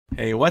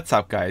Hey, what's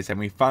up, guys? And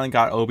we finally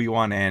got Obi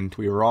Wan, and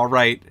we were all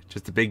right.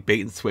 Just a big bait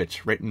and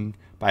switch written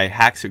by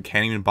hacks who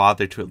can't even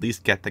bother to at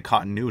least get the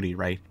continuity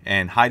right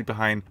and hide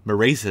behind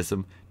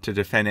racism to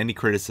defend any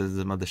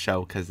criticism of the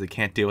show because they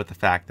can't deal with the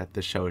fact that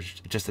this show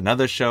is just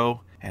another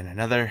show and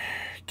another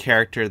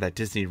character that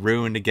Disney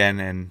ruined again.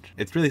 And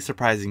it's really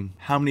surprising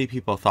how many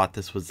people thought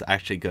this was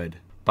actually good.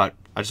 But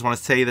I just want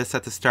to say this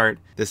at the start.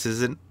 This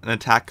isn't an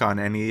attack on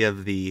any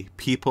of the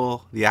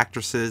people, the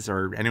actresses,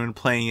 or anyone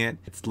playing it.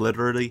 It's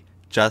literally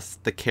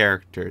just the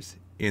characters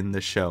in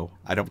the show.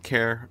 I don't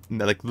care.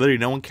 Like, literally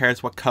no one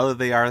cares what color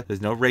they are.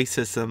 There's no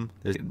racism.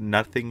 There's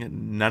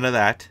nothing, none of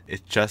that.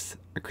 It's just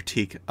a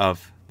critique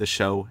of the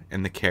show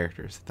and the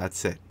characters.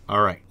 That's it.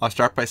 Alright. I'll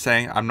start by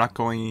saying I'm not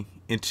going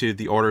into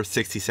the Order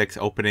 66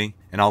 opening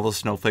and all those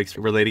snowflakes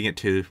relating it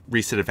to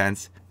recent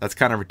events. That's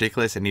kind of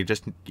ridiculous, and you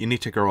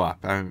need to grow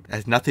up. It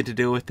has nothing to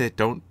do with it.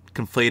 Don't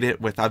conflate it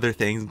with other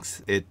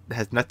things. It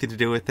has nothing to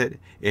do with it.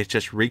 It's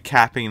just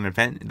recapping an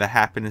event that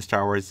happened in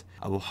Star Wars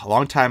a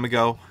long time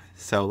ago.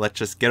 So let's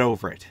just get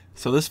over it.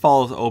 So this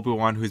follows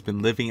Obi-Wan, who's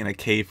been living in a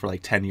cave for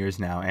like 10 years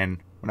now. And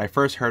when I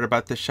first heard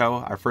about this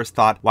show, I first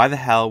thought, why the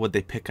hell would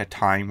they pick a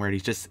time where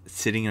he's just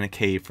sitting in a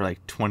cave for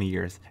like 20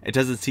 years? It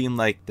doesn't seem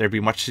like there'd be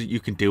much you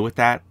can do with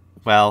that.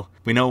 Well,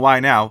 we know why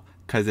now.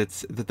 Because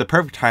it's the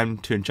perfect time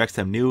to inject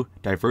some new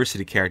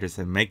diversity characters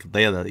and make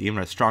Layla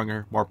even a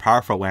stronger, more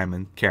powerful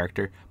woman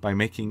character by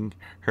making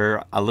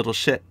her a little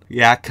shit.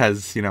 Yeah,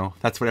 because, you know,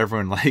 that's what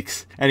everyone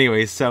likes.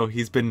 Anyways, so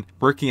he's been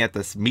working at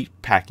this meat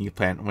packing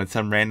plant when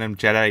some random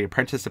Jedi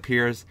apprentice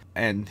appears,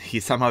 and he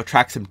somehow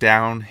tracks him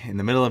down in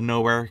the middle of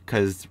nowhere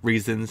because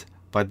reasons.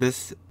 But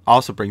this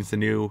also brings the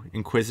new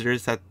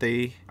Inquisitors that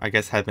they, I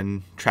guess, have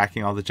been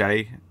tracking all the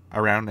Jedi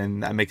around,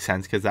 and that makes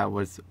sense because that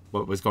was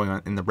what was going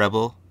on in the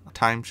Rebel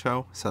time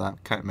show, so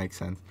that kind of makes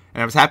sense.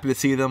 And I was happy to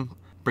see them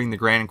bring the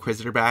Grand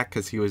Inquisitor back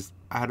because he was,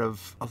 out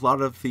of a lot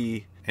of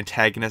the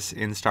antagonists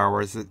in Star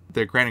Wars,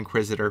 the Grand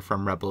Inquisitor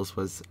from Rebels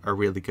was a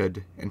really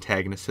good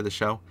antagonist to the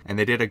show, and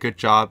they did a good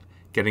job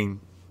getting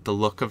the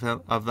look of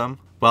them.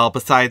 Well,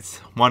 besides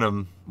one of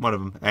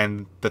them,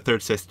 and the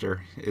third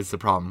sister is the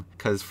problem,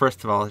 because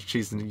first of all,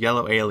 she's a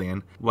yellow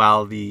alien,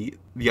 while the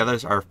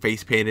others are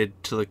face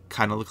painted to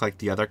kind of look like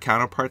the other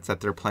counterparts that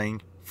they're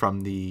playing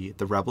from the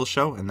Rebel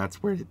show, and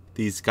that's where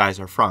these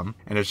guys are from.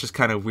 And it's just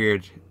kind of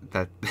weird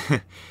that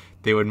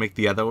they would make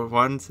the other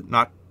ones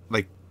not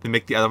like, they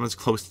make the other ones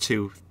close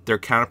to their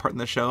counterpart in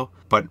the show,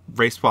 but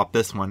race swap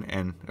this one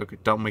and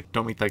don't make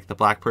like the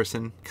black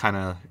person kind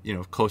of, you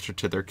know, closer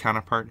to their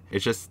counterpart.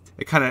 It's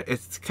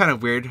kind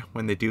of weird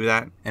when they do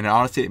that, and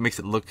honestly it makes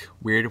it look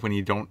weird when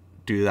you don't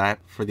do that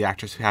for the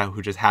actress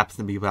who just happens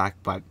to be black,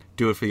 but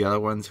do it for the other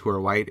ones who are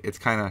white. That's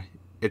kind of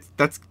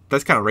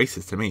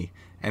racist to me.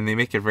 And they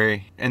make it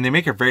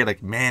very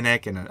like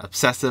manic and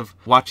obsessive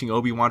watching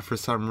Obi-Wan for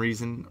some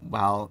reason.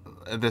 While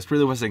this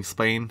really wasn't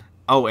explained.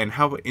 Oh, and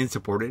how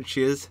insubordinate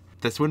she is.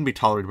 This wouldn't be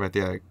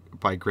tolerated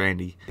by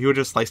Grandy. He would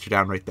just slice her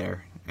down right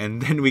there.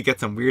 And then we get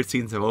some weird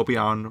scenes of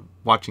Obi-Wan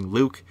watching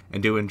Luke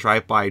and doing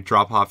drive-by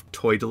drop-off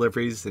toy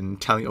deliveries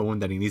and telling Owen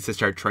that he needs to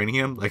start training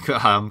him. Like,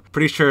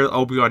 pretty sure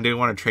Obi-Wan didn't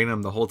want to train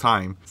him the whole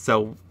time.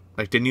 So,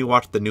 like, didn't you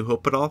watch The New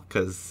Hope at all?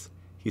 Because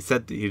he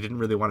said that he didn't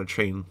really want to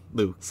train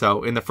Luke.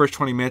 So in the first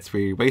 20 minutes,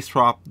 we race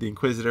swap the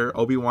Inquisitor.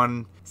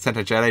 Obi-Wan sent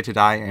a Jedi to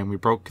die, and we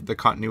broke the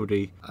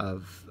continuity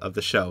of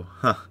the show.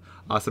 Huh.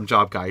 Awesome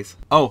job, guys.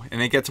 Oh,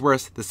 and it gets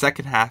worse. The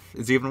second half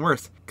is even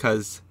worse,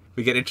 because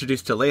we get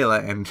introduced to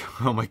Layla, and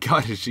oh my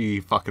god, is she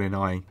fucking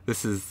annoying.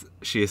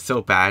 She is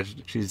so bad.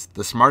 She's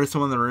the smartest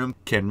one in the room,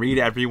 can read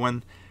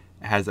everyone,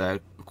 has a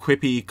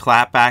quippy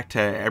clap back to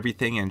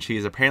everything, and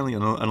she's apparently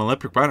an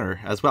Olympic runner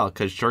as well,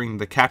 because during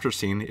the capture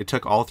scene it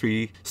took all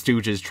three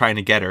stooges trying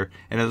to get her,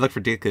 and it looked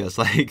ridiculous.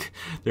 Like,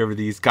 there were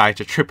these guys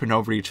just tripping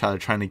over each other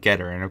trying to get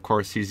her, and of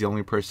course she's the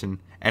only person,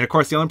 and of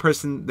course the only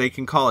person they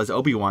can call is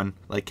Obi-Wan.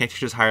 Like, can't you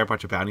just hire a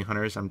bunch of bounty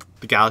hunters?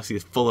 The galaxy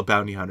is full of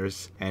bounty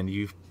hunters, and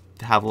you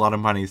have a lot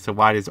of money, so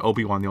why is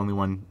Obi-Wan the only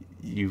one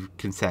you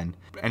can send?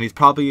 And he's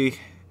probably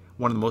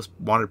one of the most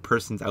wanted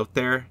persons out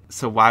there,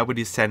 so why would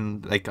you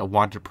send like a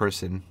wanted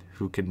person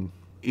who can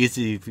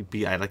easily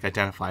be like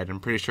identified? I'm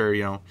pretty sure,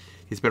 you know,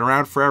 he's been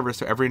around forever,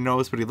 so everyone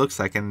knows what he looks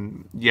like,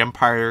 and the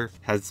Empire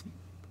has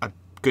a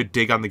good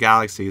dig on the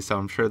galaxy, so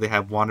I'm sure they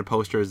have wanted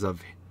posters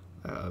of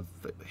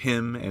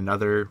him and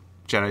other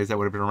Jedis that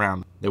would have been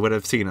around. They would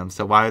have seen him,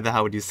 so why the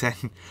hell would you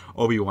send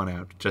Obi-Wan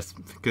out? Just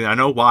because I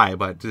know why,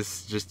 but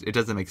just it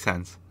doesn't make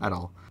sense at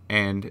all.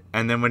 And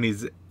then when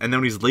he's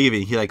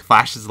leaving, he like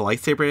flashes the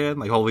lightsaber in,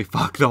 like, holy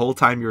fuck! The whole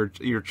time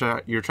you're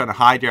trying to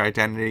hide your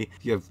identity,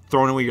 you have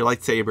thrown away your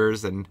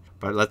lightsabers,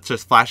 but let's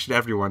just flash it to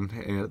everyone,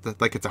 and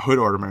like it's a hood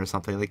ornament or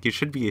something. Like, you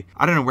should be,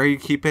 I don't know where you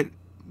keep it,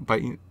 but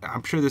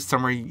I'm sure there's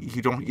somewhere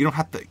you don't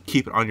have to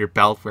keep it on your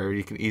belt where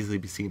you can easily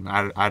be seen.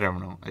 I don't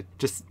know.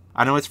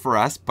 I know it's for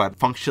us, but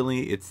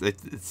functionally it's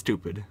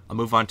stupid. I'll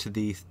move on to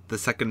the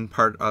second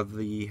part of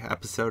the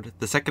episode.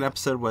 The second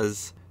episode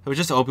was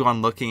just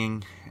Obi-Wan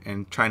looking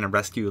and trying to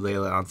rescue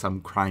Layla on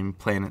some crime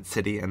planet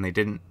city, and they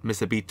didn't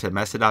miss a beat to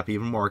mess it up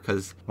even more,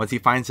 because once he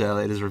finds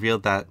Layla, it is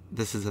revealed that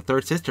this is a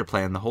third sister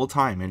plan the whole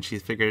time, and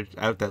she's figured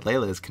out that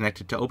Layla is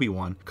connected to Obi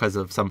Wan because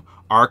of some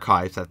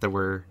archives that there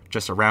were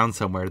just around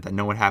somewhere that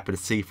no one happened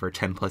to see for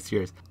 10 plus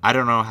years. I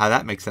don't know how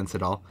that makes sense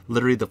at all.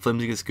 Literally the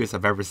flimsiest goose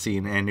I've ever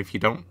seen. And if you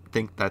don't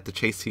think that the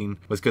chase scene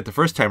was good the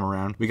first time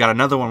around, we got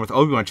another one with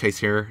Obi-Wan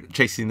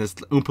chasing this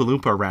Oompa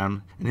Loompa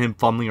around and him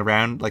fumbling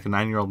around like a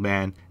 9-year-old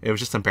man. It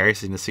was just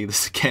embarrassing to see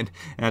this again.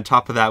 And on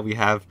top of that, we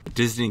have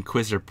Disney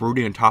Inquisitor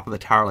brooding on top of the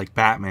tower like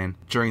Batman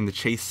during the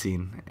chase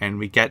scene. And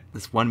we get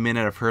this 1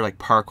 minute of her like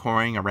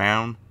parkouring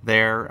around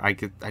there, I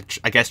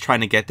guess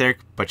trying to get there,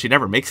 but she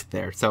never makes it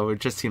there. So it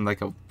just seemed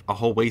like a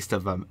whole waste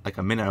of like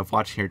a minute of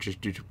watching her just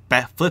do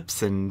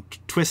flips and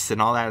twists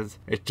and all that.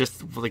 It's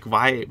just like,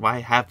 why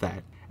have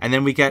that? And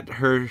then we get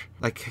her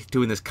like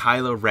doing this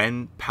Kylo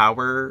Ren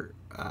power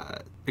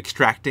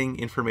extracting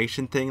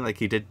information thing like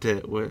he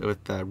did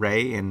with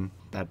Rey in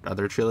that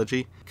other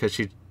trilogy, because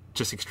she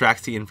just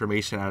extracts the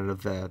information out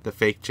of the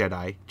fake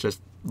Jedi,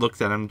 just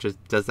looks at him,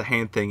 just does the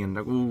hand thing, and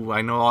ooh,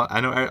 I know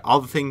all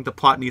the thing the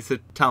plot needs to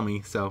tell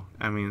me. So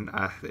I mean,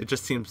 it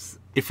just seems,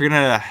 if you're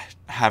gonna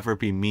have her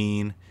be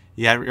mean,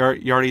 yeah,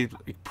 you're already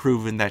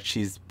proven that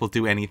will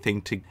do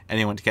anything to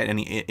anyone to get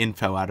any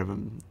info out of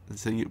him.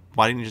 So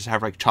why didn't you just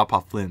have her like chop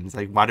off limbs?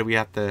 Like, why do we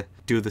have to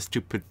do the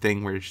stupid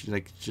thing where she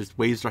like just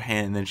waves her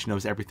hand and then she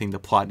knows everything the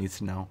plot needs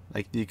to know?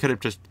 Like, you could have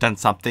just done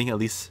something at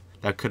least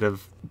that could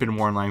have been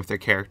more in line with their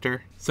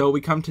character. So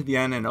we come to the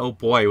end, and oh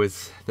boy,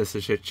 was this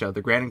a shit show.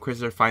 The Grand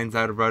Inquisitor finds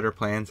out about her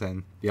plans,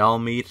 and they all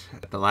meet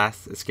at the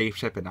last escape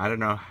ship, and I don't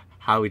know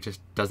how he just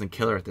doesn't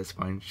kill her at this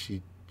point.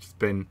 She's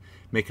been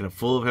making a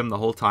fool of him the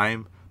whole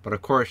time, but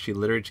of course she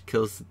literally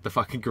kills the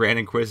fucking Grand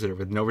Inquisitor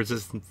with no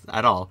resistance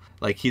at all.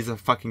 Like, he's a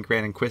fucking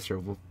Grand Inquisitor.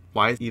 Well,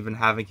 why is even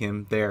having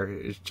him there?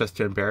 Is just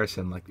to embarrass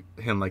him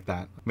like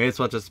that. May as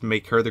well just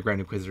make her the Grand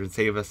Inquisitor and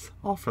save us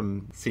all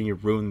from seeing you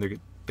ruin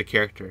the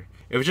character.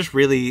 It was just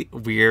really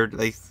weird,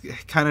 like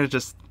kind of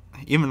just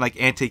even like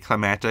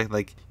anticlimactic.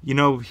 Like, you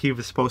know, he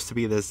was supposed to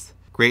be this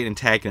great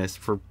antagonist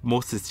for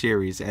most of the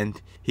series,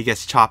 and he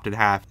gets chopped in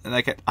half. And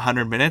like at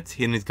 100 minutes,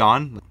 and he's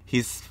gone.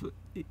 He's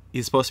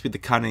supposed to be the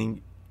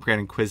cunning Grand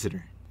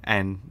Inquisitor,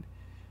 and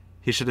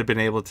he should have been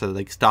able to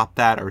like stop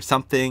that or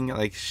something.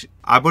 Like,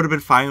 I would have been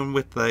fine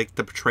with like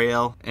the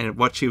betrayal and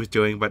what she was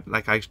doing, but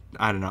like I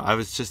don't know. I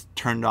was just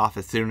turned off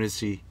as soon as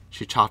she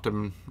chopped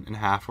him in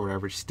half or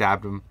whatever, she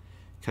stabbed him.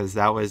 Because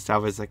that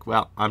was like,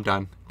 well, I'm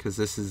done, because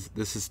this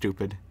is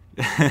stupid.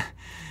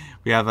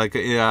 We have like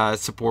a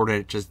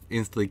subordinate just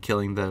instantly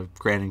killing the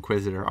Grand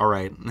Inquisitor. All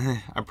right,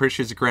 I'm pretty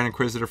sure he's a Grand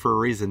Inquisitor for a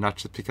reason, not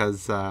just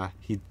because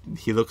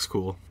he looks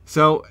cool.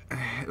 So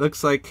it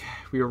looks like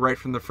we were right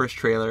from the first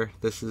trailer.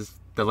 This is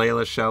the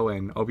Layla show,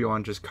 and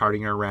Obi-Wan just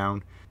carting her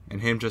around,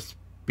 and him just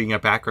being a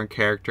background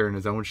character in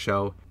his own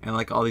show, and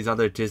like all these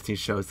other Disney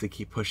shows they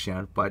keep pushing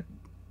out. But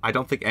I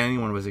don't think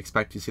anyone was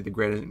expecting to see the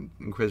Grand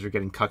Inquisitor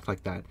getting cucked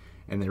like that.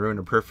 And they ruined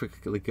a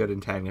perfectly good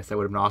antagonist. That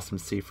would have been awesome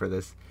to see for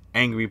this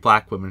angry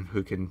black woman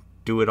who can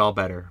do it all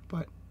better.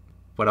 But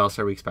what else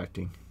are we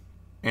expecting?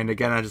 And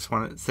again, I just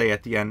want to say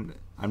at the end,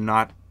 I'm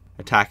not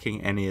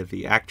attacking any of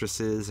the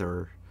actresses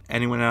or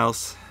anyone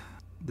else.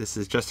 This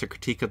is just a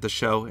critique of the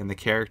show and the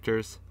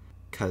characters,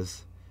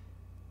 because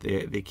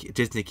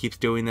Disney keeps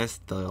doing this.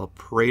 They'll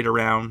parade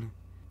around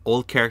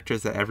old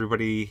characters that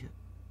everybody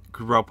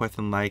grew up with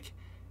and like,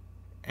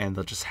 and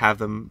they'll just have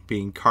them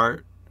being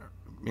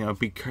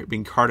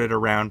being carted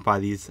around by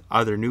these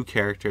other new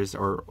characters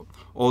or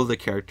older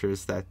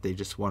characters that they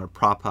just want to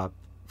prop up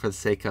for the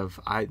sake of,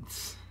 I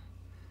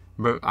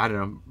don't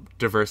know,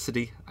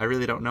 diversity. I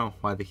really don't know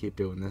why they keep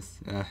doing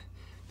this.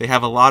 They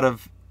have a lot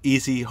of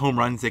easy home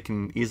runs they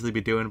can easily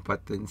be doing,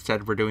 but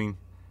instead we're doing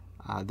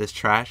this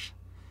trash.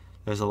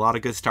 There's a lot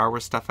of good Star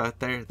Wars stuff out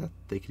there that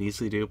they can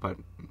easily do, but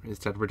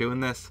instead we're doing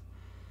this.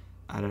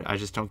 I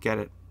just don't get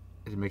it.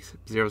 It makes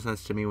zero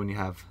sense to me when you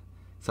have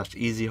such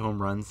easy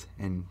home runs,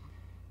 and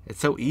it's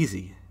so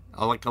easy.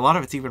 Like, a lot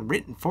of it's even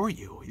written for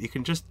you. You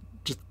can just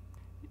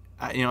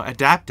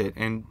adapt it,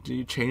 and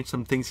you change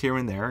some things here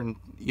and there, and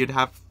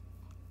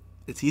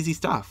it's easy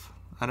stuff.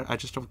 I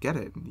just don't get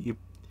it. You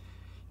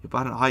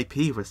bought an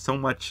IP with so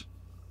much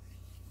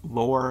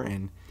lore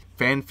and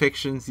fan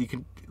fictions.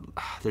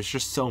 There's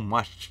just so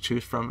much to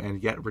choose from,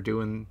 and yet we're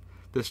doing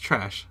this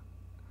trash.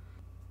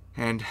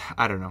 And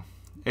I don't know.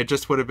 It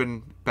just would have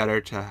been better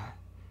to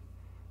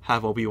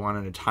have Obi-Wan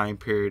in a time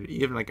period,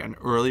 even like an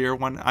earlier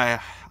one. I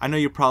know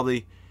you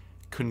probably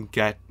couldn't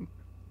get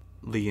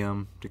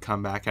Liam to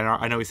come back.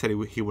 I know he said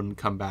he wouldn't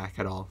come back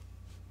at all,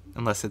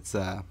 unless it's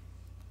a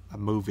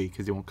movie,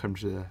 because he won't come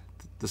to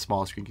the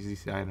small screen,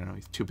 because I don't know,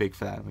 he's too big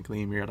for that. Like,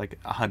 Liam, you're like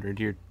 100.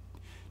 You're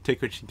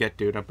take what you can get,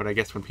 dude. But I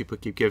guess when people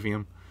keep giving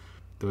him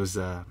those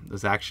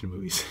action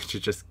movies to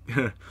just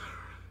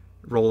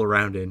roll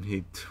around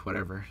in,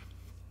 whatever.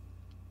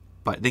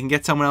 But they can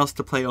get someone else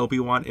to play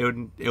Obi-Wan.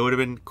 It would have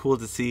been cool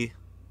to see,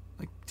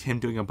 like, him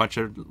doing a bunch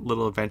of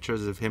little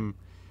adventures of him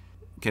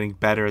getting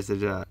better as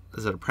an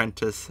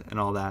apprentice and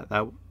all that.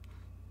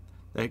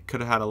 They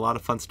could have had a lot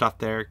of fun stuff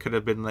there. Could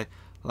have been like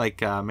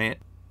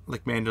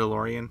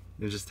Mandalorian,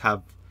 and just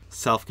have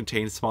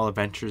self-contained small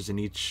adventures in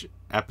each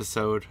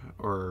episode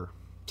or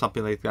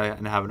something like that,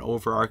 and have an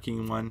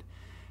overarching one.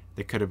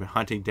 They could have been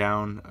hunting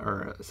down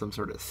or some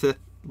sort of Sith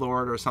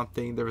Lord or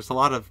something. There was a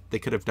lot of they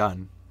could have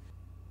done,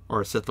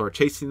 or a Sith Lord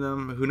chasing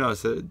them. Who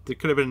knows? There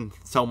could have been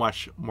so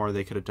much more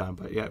they could have done.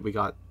 But yeah, we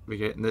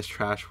get in this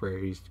trash where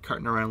he's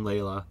carting around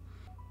Layla,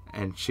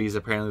 and she's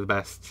apparently the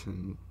best,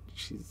 and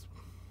she's,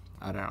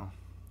 I don't know.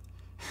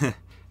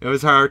 It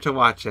was hard to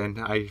watch, and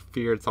I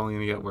fear it's only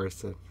going to get worse.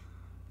 So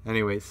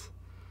anyways,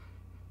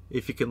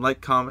 if you can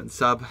like, comment, and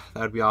sub,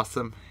 that would be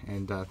awesome.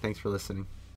 And thanks for listening.